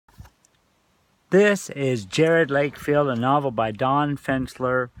This is Jerod Lakefield, a novel by Don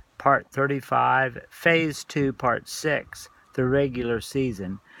Fensler, Part 35, Phase 2, Part 6, the regular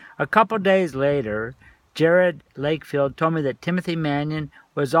season. A couple days later, Jerod Lakefield told me that Timothy Mannion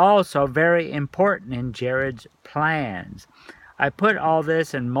was also very important in Jerod's plans. I put all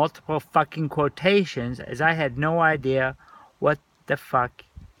this in multiple fucking quotations as I had no idea what the fuck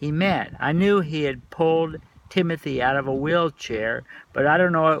he meant. I knew he had pulled Timothy out of a wheelchair, but I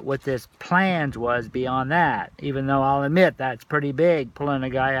don't know what this plans was beyond that, even though I'll admit that's pretty big, pulling a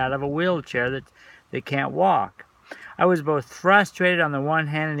guy out of a wheelchair that can't walk. I was both frustrated on the one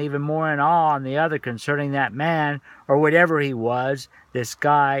hand and even more in awe on the other concerning that man, or whatever he was, this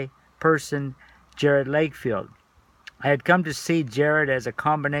guy, person, Jerod Lakefield. I had come to see Jerod as a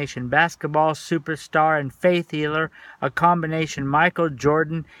combination basketball superstar and faith healer, a combination Michael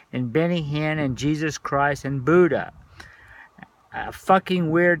Jordan and Benny Hinn and Jesus Christ and Buddha. A fucking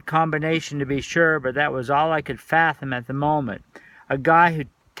weird combination to be sure, but that was all I could fathom at the moment. A guy who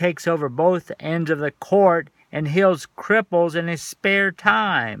takes over both ends of the court and heals cripples in his spare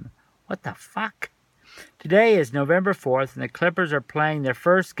time. What the fuck? Today is November 4th and the Clippers are playing their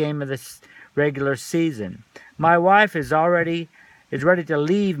first game of the regular season. My wife is ready to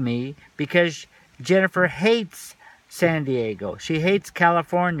leave me because Jennifer hates San Diego. She hates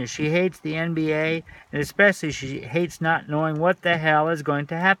California. She hates the NBA, and especially she hates not knowing what the hell is going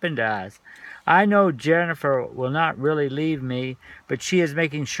to happen to us. I know Jennifer will not really leave me, but she is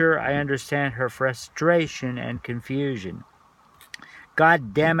making sure I understand her frustration and confusion.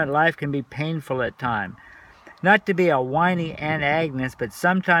 God damn it, life can be painful at times. Not to be a whiny Aunt Agnes, but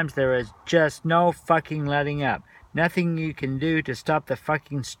sometimes there is just no fucking letting up. Nothing you can do to stop the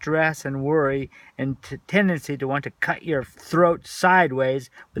fucking stress and worry and tendency to want to cut your throat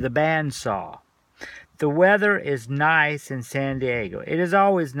sideways with a bandsaw. The weather is nice in San Diego. It is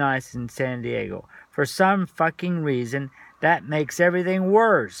always nice in San Diego. For some fucking reason, that makes everything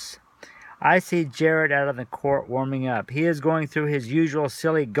worse. I see Jerod out on the court warming up. He is going through his usual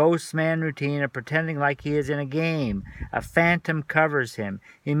silly ghost man routine of pretending like he is in a game. A phantom covers him.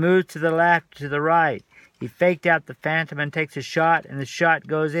 He moves to the left, to the right. He faked out the phantom and takes a shot, and the shot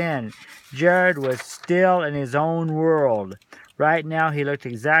goes in. Jerod was still in his own world. Right now he looked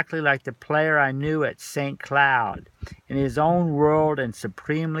exactly like the player I knew at St. Cloud, in his own world and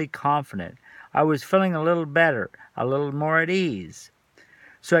supremely confident. I was feeling a little better, a little more at ease.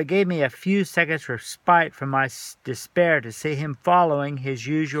 So it gave me a few seconds respite from my despair to see him following his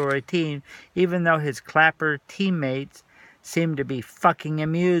usual routine, even though his Clapper teammates seemed to be fucking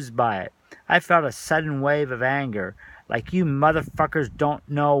amused by it. I felt a sudden wave of anger, like you motherfuckers don't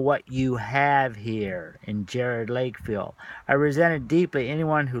know what you have here, in Jerod Lakefield. I resented deeply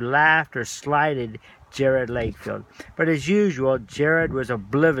anyone who laughed or slighted Jerod Lakefield. But as usual, Jerod was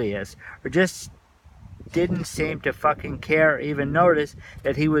oblivious, or just didn't seem to fucking care or even notice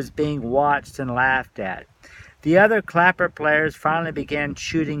that he was being watched and laughed at. The other Clapper players finally began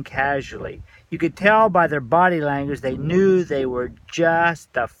shooting casually. You could tell by their body language they knew they were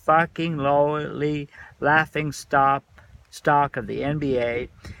just the fucking lowly laughing stock of the NBA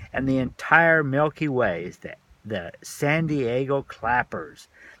and the entire Milky Way, the San Diego Clappers.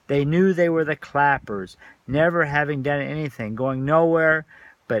 They knew they were the Clappers, never having done anything, going nowhere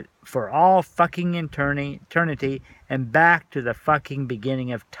but for all fucking eternity and back to the fucking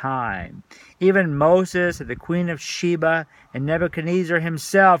beginning of time. Even Moses, the Queen of Sheba, and Nebuchadnezzar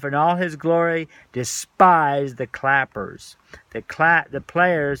himself in all his glory despised the Clappers. The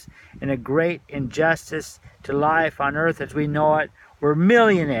players, in a great injustice to life on earth as we know it, were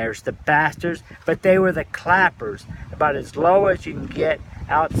millionaires, the bastards, but they were the Clappers, about as low as you can get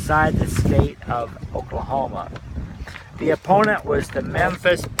outside the state of Oklahoma. The opponent was the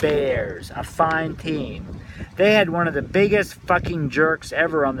Memphis Bears, a fine team. They had one of the biggest fucking jerks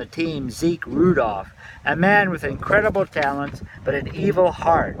ever on the team, Zeke Rudolph, a man with incredible talents but an evil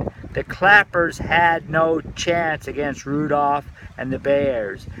heart. The Clappers had no chance against Rudolph and the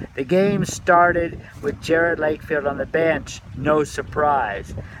Bears. The game started with Jerod Lakefield on the bench, no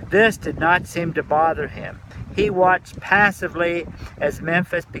surprise. This did not seem to bother him. He watched passively as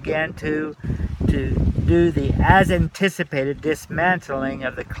Memphis began to do the as-anticipated dismantling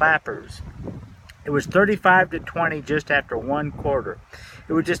of the Clappers. It was 35-20 just after one quarter.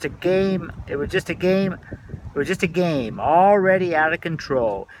 It was just a game already out of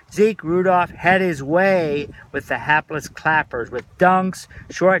control. Zeke Rudolph had his way with the hapless Clappers, with dunks,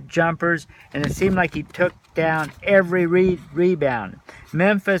 short jumpers, and it seemed like he took down every rebound.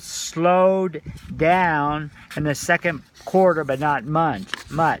 Memphis slowed down in the second quarter, but not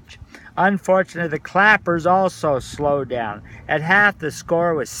much. Unfortunately, the Clappers also slowed down. At half, the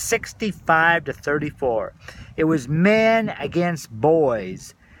score was 65-34. It was men against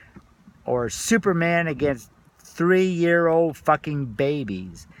boys, or Superman against 3-year-old fucking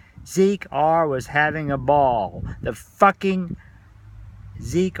babies. Zeke R. was having a ball.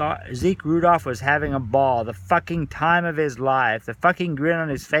 Zeke Rudolph was having a ball. The fucking time of his life. The fucking grin on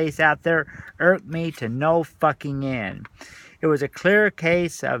his face out there irked me to no fucking end. It was a clear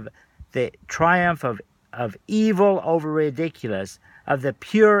case of the triumph of evil over ridiculous, of the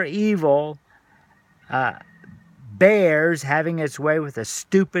pure evil Bears having its way with the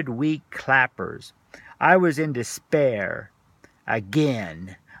stupid, weak Clappers. I was in despair.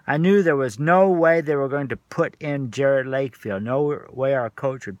 Again. I knew there was no way they were going to put in Jerod Lakefield. No way our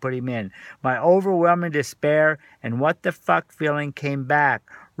coach would put him in. My overwhelming despair and what the fuck feeling came back,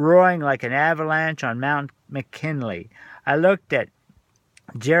 roaring like an avalanche on Mount McKinley. I looked at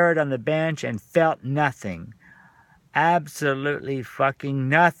Jerod on the bench and felt nothing. Absolutely fucking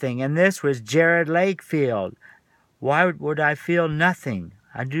nothing. And this was Jerod Lakefield. Why would I feel nothing?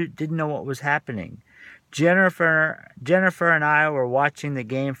 I didn't know what was happening. Jennifer and I were watching the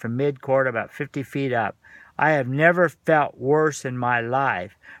game from midcourt about 50 feet up. I have never felt worse in my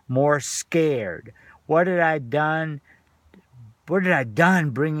life, more scared. What had I done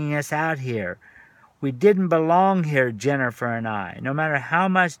bringing us out here? We didn't belong here, Jennifer and I. No matter how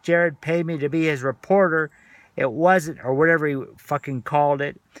much Jerod paid me to be his reporter, it wasn't, or whatever he fucking called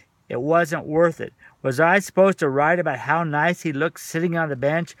it, it wasn't worth it. Was I supposed to write about how nice he looked sitting on the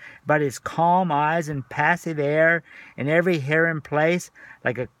bench, about his calm eyes and passive air and every hair in place,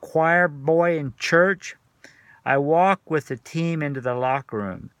 like a choir boy in church? I walked with the team into the locker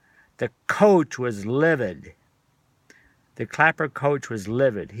room. The coach was livid. The Clapper coach was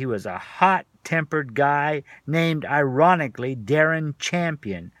livid. He was a hot-tempered guy named, ironically, Darren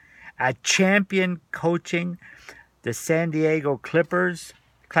Champion. A champion coaching the San Diego Clappers.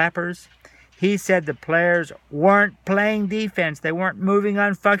 He said the players weren't playing defense. They weren't moving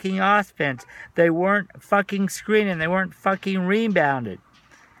on fucking offense. They weren't fucking screening. They weren't fucking rebounded.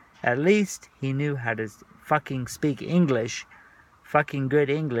 At least he knew how to fucking speak English, fucking good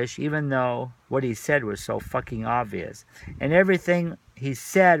English, even though what he said was so fucking obvious. And everything he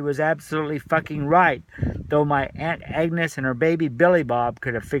said was absolutely fucking right, though my Aunt Agnes and her baby Billy Bob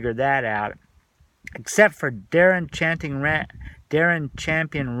could have figured that out. Except for Darren Champion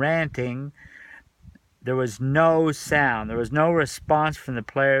ranting, there was no sound. There was no response from the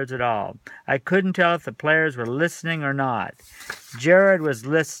players at all. I couldn't tell if the players were listening or not. Jerod was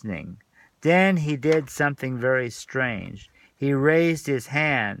listening. Then he did something very strange. He raised his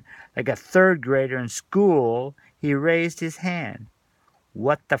hand. Like a third grader in school, he raised his hand.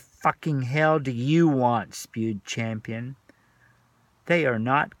 What the fucking hell do you want? Spewed Champion. They are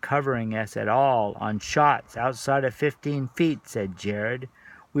not covering us at all on shots outside of 15 feet, said Jerod.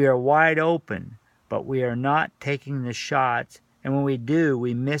 We are wide open, but we are not taking the shots, and when we do,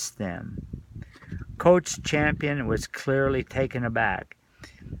 we miss them. Coach Champion was clearly taken aback,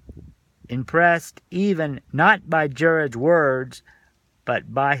 impressed even not by Jerod's words,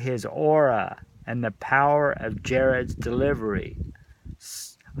 but by his aura and the power of Jerod's delivery.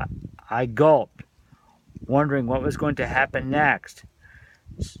 I gulped, wondering what was going to happen next.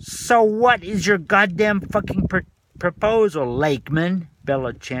 So what is your goddamn fucking proposal, Lakeman?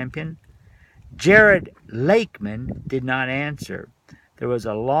 Bellowed Champion. Jerod Lakeman did not answer. There was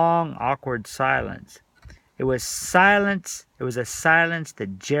a long, awkward silence. It was a silence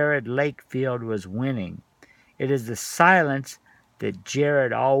that Jerod Lakefield was winning. It is the silence that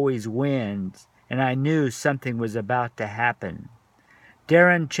Jerod always wins, and I knew something was about to happen.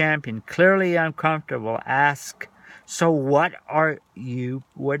 Darren Champion, clearly uncomfortable, asked, So what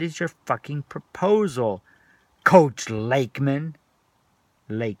is your fucking proposal, Coach Lakeman?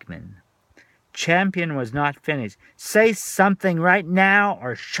 Lakeman. Champion was not finished. Say something right now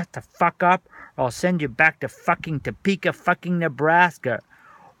or shut the fuck up or I'll send you back to fucking Topeka, fucking Nebraska.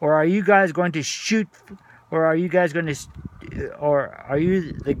 Or are you guys going to shoot, or are you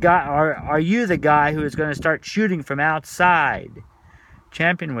the guy who is going to start shooting from outside?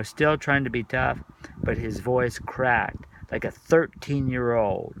 Champion was still trying to be tough, but his voice cracked like a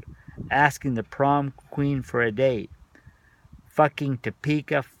 13-year-old asking the prom queen for a date. Fucking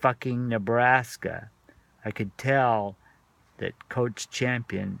Topeka, fucking Nebraska. I could tell that Coach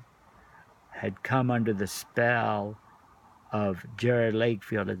Champion had come under the spell of Jerod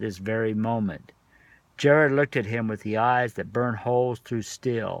Lakefield at this very moment. Jerod looked at him with the eyes that burn holes through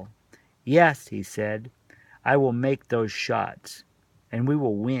steel. Yes, he said, I will make those shots, and we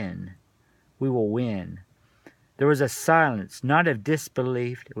will win. We will win. There was a silence, not of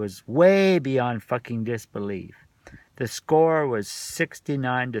disbelief. It was way beyond fucking disbelief. The score was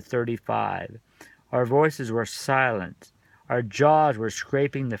 69-35. Our voices were silent. Our jaws were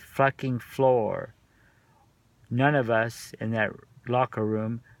scraping the fucking floor. None of us in that locker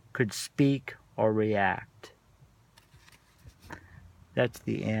room could speak or react. That's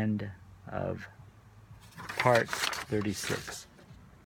the end of part 36.